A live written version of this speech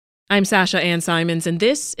I'm Sasha Ann Simons, and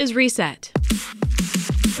this is Reset.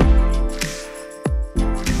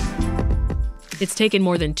 It's taken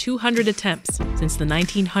more than 200 attempts since the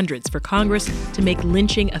 1900s for Congress to make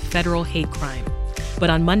lynching a federal hate crime. But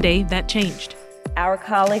on Monday, that changed. Our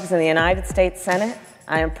colleagues in the United States Senate,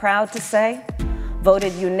 I am proud to say,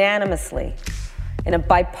 voted unanimously in a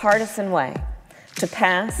bipartisan way to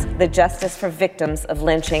pass the Justice for Victims of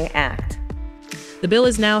Lynching Act. The bill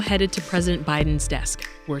is now headed to President Biden's desk,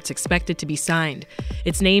 where it's expected to be signed.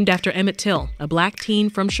 It's named after Emmett Till, a black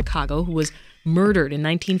teen from Chicago who was murdered in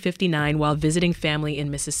 1959 while visiting family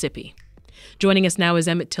in Mississippi. Joining us now is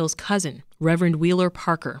Emmett Till's cousin, Reverend Wheeler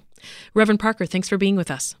Parker. Reverend Parker, thanks for being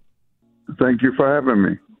with us. Thank you for having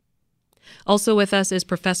me. Also with us is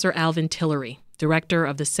Professor Alvin Tillery, Director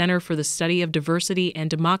of the Center for the Study of Diversity and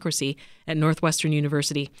Democracy at Northwestern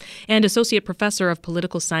University, and Associate Professor of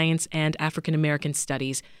Political Science and African American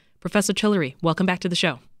Studies. Professor Tillery, welcome back to the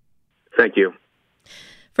show. Thank you.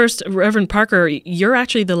 First, Reverend Parker, you're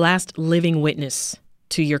actually the last living witness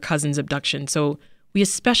to your cousin's abduction, so we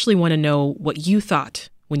especially want to know what you thought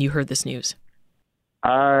when you heard this news.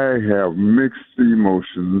 I have mixed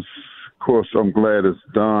emotions. Of course, I'm glad it's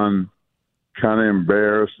done. Kind of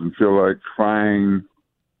embarrassed and feel like crying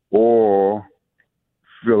or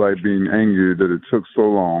feel like being angry that it took so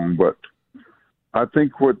long. But I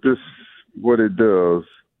think what it does,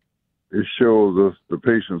 it shows us the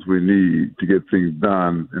patience we need to get things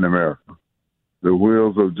done in America. The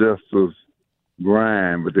wheels of justice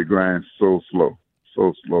grind, but they grind so slow.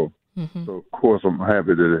 Mm-hmm. So, of course, I'm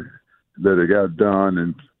happy that it got done,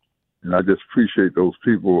 and I just appreciate those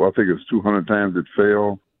people. I think it's 200 times it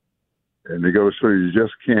failed. And they got to show you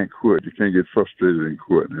just can't quit. You can't get frustrated and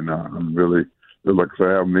quit. And I'm really, like I say,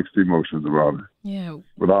 I have mixed emotions about it. Yeah.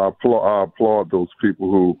 But I applaud those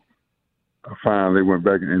people who finally went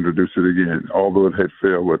back and introduced it again. Although it had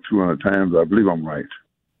failed, 200 times, I believe I'm right.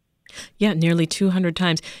 Yeah, nearly 200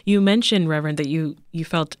 times. You mentioned, Reverend, that you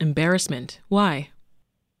felt embarrassment. Why?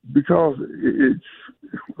 Because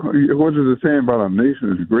what is the saying about a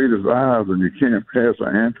nation as great as ours, and you can't pass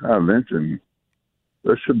an anti-lynching?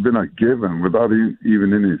 That should have been a given without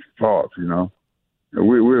even any thoughts, you know.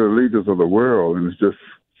 We're the leaders of the world, and it's just,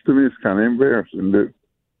 to me, it's kind of embarrassing that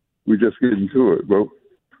we just get into it. But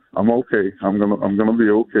I'm okay. I'm gonna be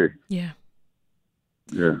okay. Yeah.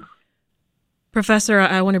 Yeah. Professor,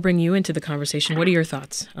 I want to bring you into the conversation. What are your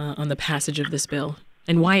thoughts on the passage of this bill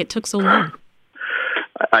and why it took so long?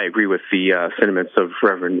 I agree with the sentiments of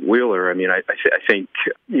Reverend Wheeler. I mean, I think,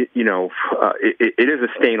 it is a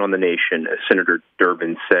stain on the nation, as Senator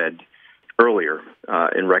Durbin said earlier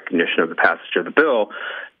in recognition of the passage of the bill,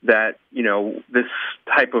 that, this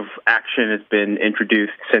type of action has been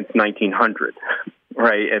introduced since 1900,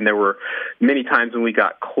 right? And there were many times when we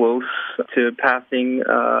got close to passing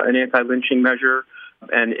an anti-lynching measure,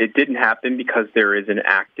 and it didn't happen because there is an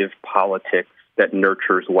active politics that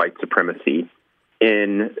nurtures white supremacy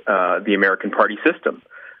in the American party system.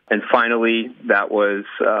 And finally, that was,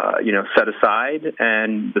 set aside,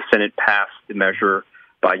 and the Senate passed the measure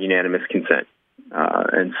by unanimous consent.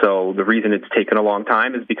 And so the reason it's taken a long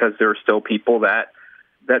time is because there are still people that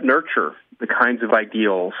nurture the kinds of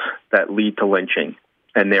ideals that lead to lynching.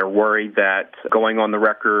 And they're worried that going on the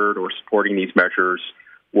record or supporting these measures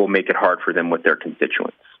will make it hard for them with their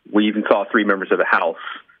constituents. We even saw 3 members of the House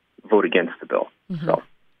vote against the bill. Mm-hmm. So.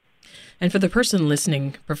 And for the person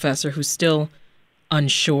listening, Professor, who's still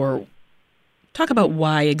unsure, talk about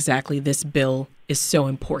why exactly this bill is so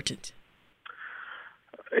important.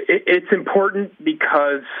 It's important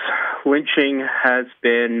because lynching has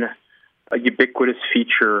been a ubiquitous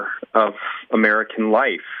feature of American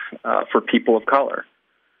life for people of color.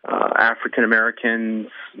 African Americans,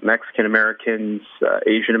 Mexican Americans,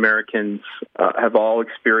 Asian Americans have all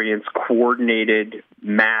experienced coordinated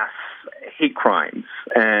mass hate crimes.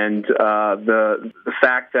 And the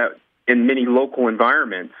fact that in many local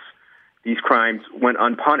environments, these crimes went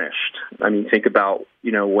unpunished. I mean, think about,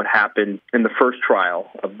 what happened in the first trial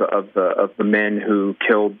of the men who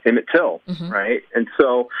killed Emmett Till, mm-hmm. right? And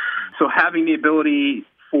so having the ability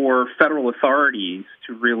for federal authorities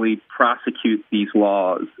to really prosecute these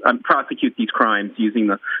crimes using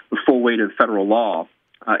the full weight of federal law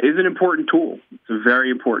is an important tool. It's a very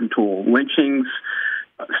important tool. Lynchings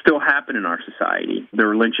still happen in our society. There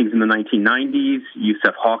were lynchings in the 1990s,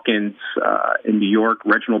 Yusef Hawkins in New York,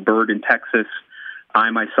 Reginald Byrd in Texas. I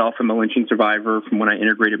myself am a lynching survivor from when I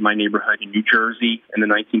integrated my neighborhood in New Jersey in the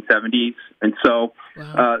 1970s. And so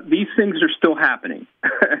these things are still happening.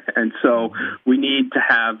 And so we need to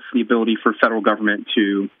have the ability for federal government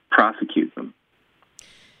to prosecute them.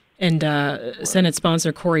 And Senate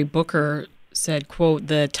sponsor Cory Booker said, quote,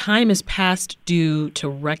 "The time is past due to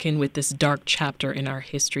reckon with this dark chapter in our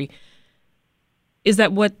history." Is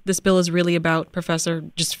that what this bill is really about, Professor?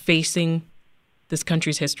 Just facing this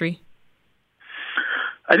country's history?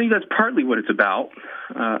 I think that's partly what it's about.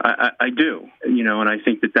 I do, and I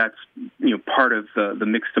think that's part of the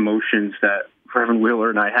mixed emotions that Reverend Wheeler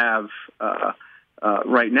and I have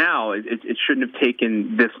right now. It shouldn't have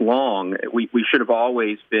taken this long. We should have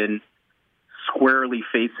always been squarely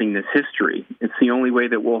facing this history. It's the only way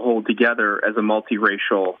that we'll hold together as a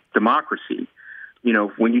multiracial democracy.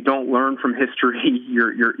 When you don't learn from history,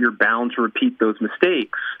 you're bound to repeat those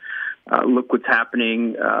mistakes. Look what's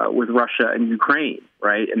happening with Russia and Ukraine,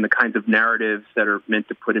 right? And the kinds of narratives that are meant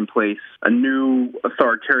to put in place a new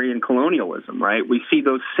authoritarian colonialism, right? We see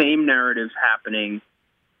those same narratives happening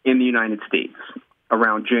in the United States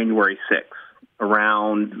around January 6th,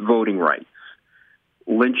 around voting rights.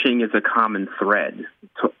 Lynching is a common thread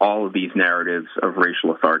to all of these narratives of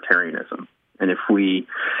racial authoritarianism. And if we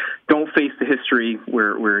don't face the history,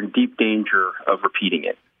 we're in deep danger of repeating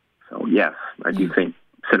it. So, yes, I do think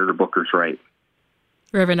Senator Booker's right.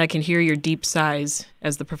 Reverend, I can hear your deep sighs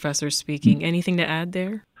as the professor's speaking. Anything to add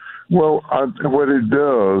there? Well, what it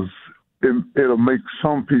does, it'll make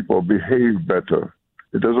some people behave better.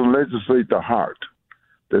 It doesn't legislate the heart.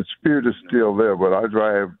 That spirit is still there, but I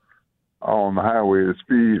drive on the highway at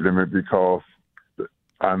speed limit because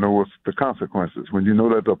I know what's the consequences. When you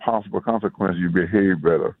know that the possible consequence, you behave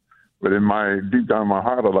better. But deep down in my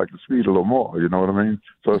heart, I like to speed a little more. You know what I mean?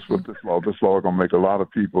 So that's what this law is going to make a lot of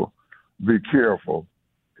people be careful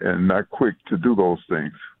and not quick to do those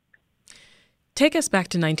things. Take us back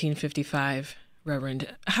to 1955,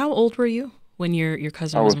 Reverend. How old were you when your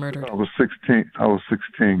cousin was murdered? I was 16.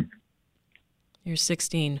 You're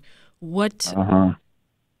 16. What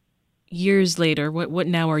years later, what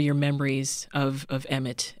now are your memories of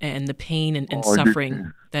Emmett and the pain and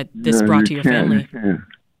suffering that this brought to your family?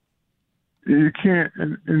 You can't,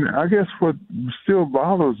 and I guess what still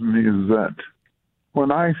bothers me is that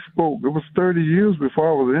when I spoke, it was 30 years before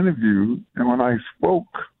I was interviewed, and when I spoke,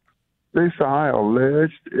 they said I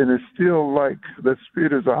alleged, and it's still like that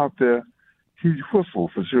spirit is out there. He whistled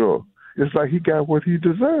for sure. It's like he got what he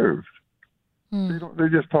deserved. They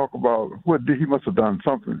just talk about he must have done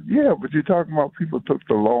something. Yeah, but you're talking about people took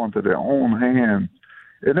the law into their own hands,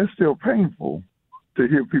 and it's still painful to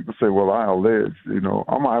hear people say, well, I allege,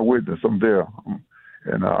 I'm eyewitness, I'm there.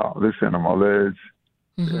 And they saying I'm alleged.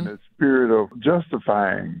 And the spirit of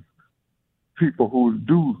justifying people who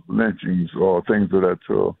do lynchings or things of that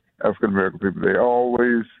to African-American people, they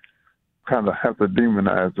always kind of have to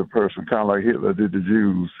demonize the person, kind of like Hitler did the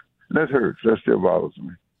Jews. And that hurts. That still bothers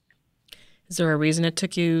me. Is there a reason it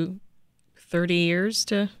took you 30 years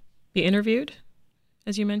to be interviewed,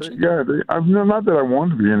 as you mentioned? Yeah, not that I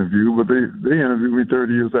wanted to be interviewed, but they interviewed me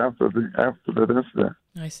 30 years after that incident.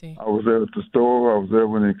 I see. I was there at the store. I was there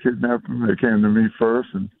when they kidnapped me. They came to me first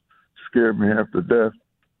and scared me half to death.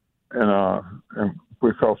 And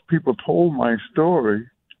because people told my story,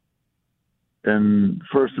 and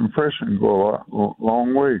first impression go a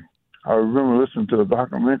long way. I remember listening to a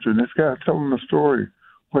documentary, and this guy telling the story,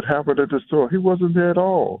 what happened at the store. He wasn't there at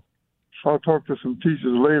all. So I talked to some teachers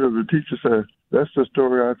later. The teacher said, that's the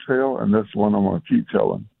story I tell, and that's the one I'm going to keep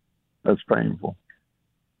telling. That's painful.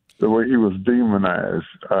 The way he was demonized.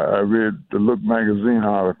 I read the Look magazine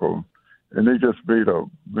article, and they just made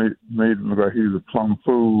him look like he was a plum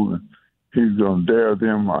fool, and he's going to dare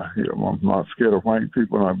them. I'm not scared of white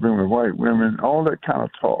people, and I bring with white women, all that kind of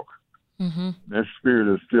talk. That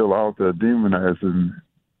spirit is still out there demonizing,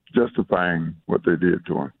 justifying what they did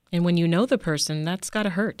to him. And when you know the person, that's got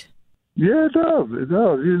to hurt. Yeah, it does. It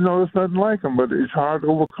does. It's nothing like them, but it's hard to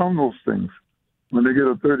overcome those things. When they get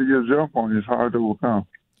a 30-year jump on you, it's hard to overcome.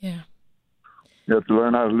 Yeah. You have to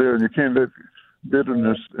learn how to live, and you can't let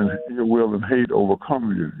bitterness and ill will and hate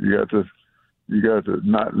overcome you. You got to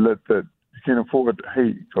not let that. You can't afford to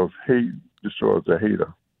hate, because hate destroys the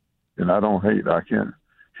hater. And I don't hate. I can't.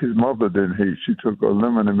 His mother didn't hate. She took a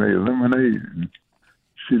lemon and made lemonade, and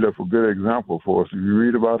she left a good example for us. If you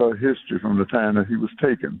read about her history from the time that he was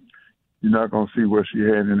taken, you're not going to see where she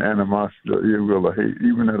had an animosity or ill will or hate.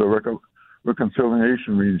 Even at a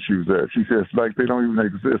reconciliation meeting she was at, she says, like, they don't even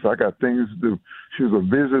exist. I got things to do. She was a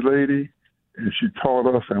busy lady, and she taught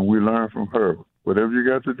us, and we learned from her. Whatever you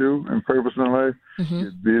got to do and purpose in life,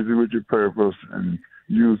 get busy with your purpose and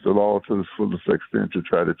use the law to the fullest extent to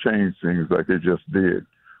try to change things like they just did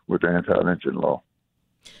with the anti-lynching law.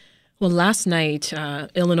 Well, last night,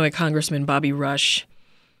 Illinois Congressman Bobby Rush,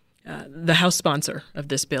 the House sponsor of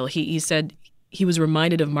this bill, he said he was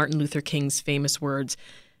reminded of Martin Luther King's famous words,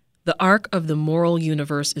 The arc of the moral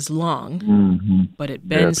universe is long, but it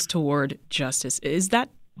bends toward justice. Is that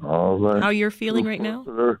all right. how you're feeling right now?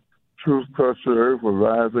 Truth cuts the earth will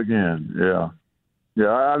rise again. Yeah. Yeah,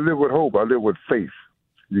 I live with hope. I live with faith.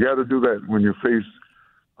 You got to do that when you face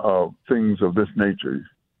things of this nature.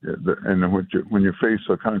 Yeah, and when you face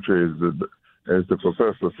a country, as the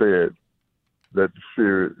professor said, that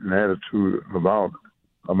spirit and attitude about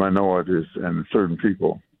minorities and certain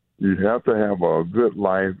people, you have to have a good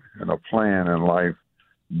life and a plan in life,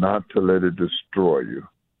 not to let it destroy you.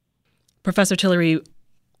 Professor Tillery,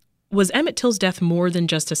 was Emmett Till's death more than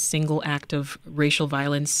just a single act of racial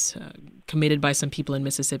violence committed by some people in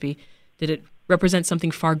Mississippi? Did it represent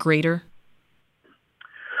something far greater?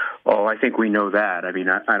 Oh, I think we know that. I mean,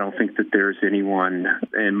 I don't think that there's anyone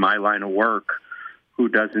in my line of work who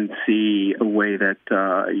doesn't see the way that,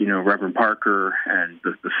 Reverend Parker and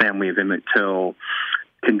the family of Emmett Till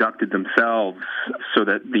conducted themselves so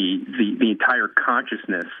that the entire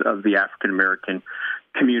consciousness of the African-American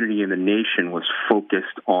community and the nation was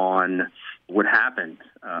focused on what happened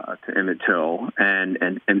to Emmett Till, and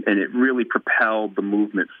it really propelled the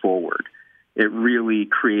movement forward. It really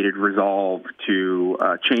created resolve to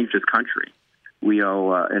change this country. We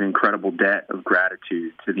owe an incredible debt of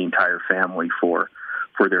gratitude to the entire family for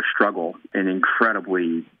their struggle in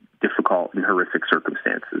incredibly difficult and horrific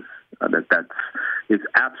circumstances. It's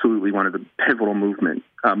absolutely one of the pivotal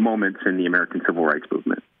moments in the American Civil Rights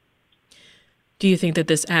Movement. Do you think that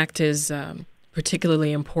this act is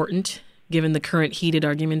particularly important, given the current heated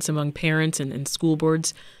arguments among parents and school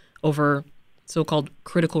boards over so-called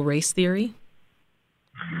critical race theory?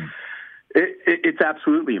 It's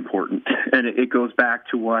absolutely important, and it goes back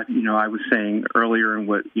to what I was saying earlier, and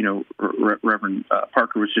what Reverend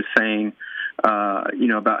Parker was just saying,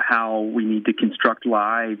 about how we need to construct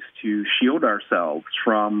lives to shield ourselves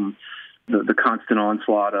from the constant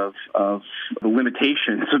onslaught of the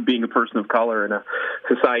limitations of being a person of color in a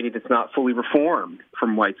society that's not fully reformed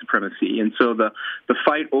from white supremacy. And so the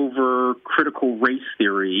fight over critical race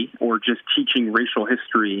theory, or just teaching racial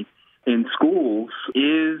history in schools,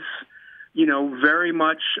 is very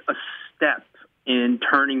much a step in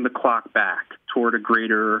turning the clock back toward a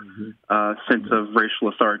greater sense of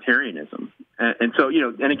racial authoritarianism. And so,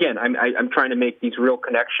 and again, I'm trying to make these real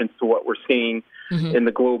connections to what we're seeing in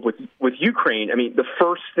the globe with Ukraine. I mean, the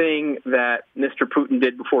first thing that Mr. Putin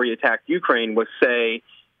did before he attacked Ukraine was say,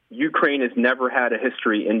 Ukraine has never had a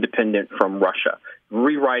history independent from Russia,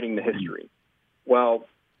 rewriting the history. Well,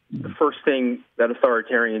 the first thing that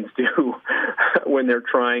authoritarians do when they're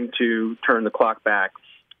trying to turn the clock back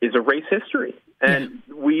is erase history. And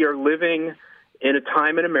we are living in a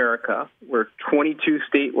time in America where 22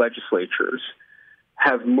 state legislatures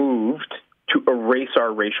have moved to erase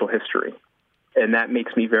our racial history. And that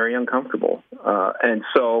makes me very uncomfortable. And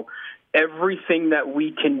so everything that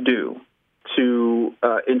we can do to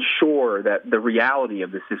ensure that the reality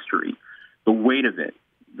of this history, the weight of it,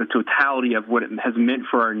 the totality of what it has meant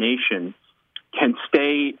for our nation, can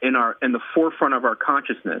stay in the forefront of our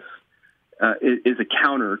consciousness, is a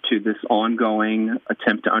counter to this ongoing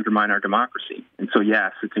attempt to undermine our democracy. And so,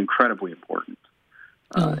 yes, it's incredibly important.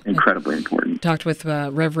 Incredibly important. Talked with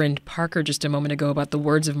Reverend Parker just a moment ago about the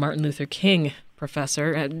words of Martin Luther King,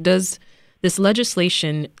 Professor. Does this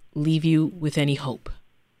legislation leave you with any hope?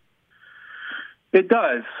 It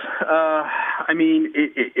does.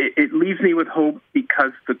 It leaves me with hope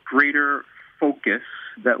because the greater focus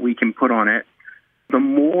that we can put on it, the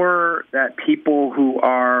more that people who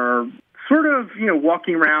are sort of,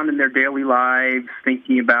 walking around in their daily lives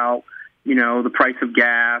thinking about, the price of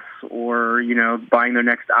gas or, buying their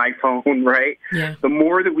next iPhone, right? Yeah. The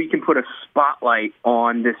more that we can put a spotlight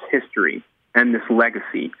on this history and this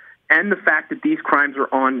legacy, and the fact that these crimes are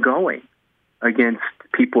ongoing against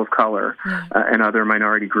people of color and other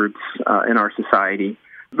minority groups in our society,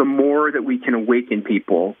 the more that we can awaken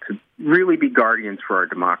people to really be guardians for our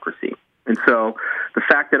democracy. And so the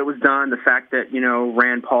fact that it was done, the fact that,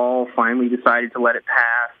 Rand Paul finally decided to let it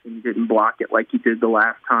pass and didn't block it like he did the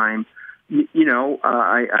last time,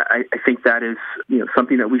 I think that is,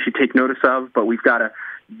 something that we should take notice of, but we've got to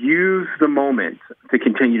use the moment to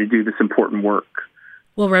continue to do this important work.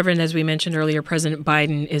 Well, Reverend, as we mentioned earlier, President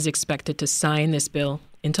Biden is expected to sign this bill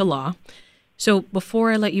into law. So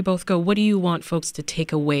before I let you both go, what do you want folks to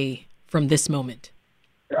take away from this moment?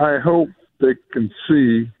 I hope they can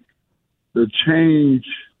see the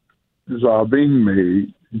changes are being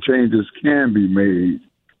made, and changes can be made.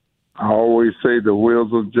 I always say the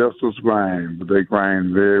wheels of justice grind, but they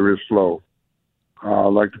grind very slow.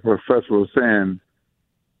 Like the professor was saying,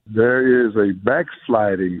 there is a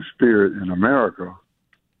backsliding spirit in America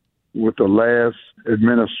with the last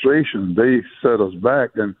administration. They set us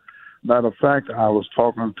back. And matter of fact, I was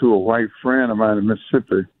talking to a white friend of mine in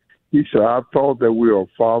Mississippi. He said, I thought that we are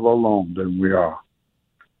farther along than we are.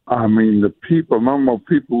 I mean, the people, number of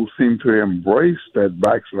people who seem to embrace that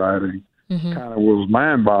backsliding kind of was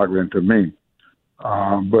mind-boggling to me.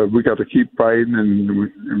 But we got to keep fighting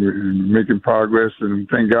and making progress, and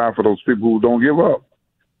thank God for those people who don't give up.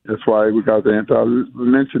 That's why we got the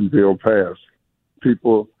anti-lynching bill passed.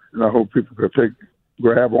 People, and I hope people could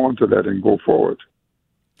grab onto that and go forward.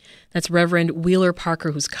 That's Reverend Wheeler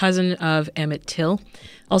Parker, who's cousin of Emmett Till.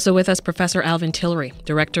 Also with us, Professor Alvin Tillery,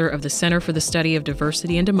 director of the Center for the Study of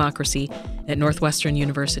Diversity and Democracy at Northwestern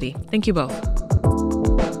University. Thank you both.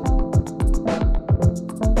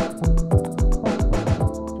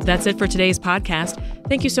 That's it for today's podcast.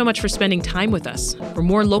 Thank you so much for spending time with us. For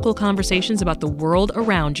more local conversations about the world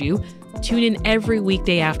around you, tune in every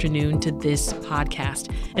weekday afternoon to this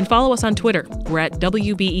podcast. And follow us on Twitter. We're at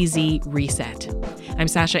WBEZ Reset. I'm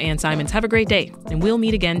Sasha Ann Simons. Have a great day, and we'll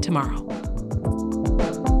meet again tomorrow.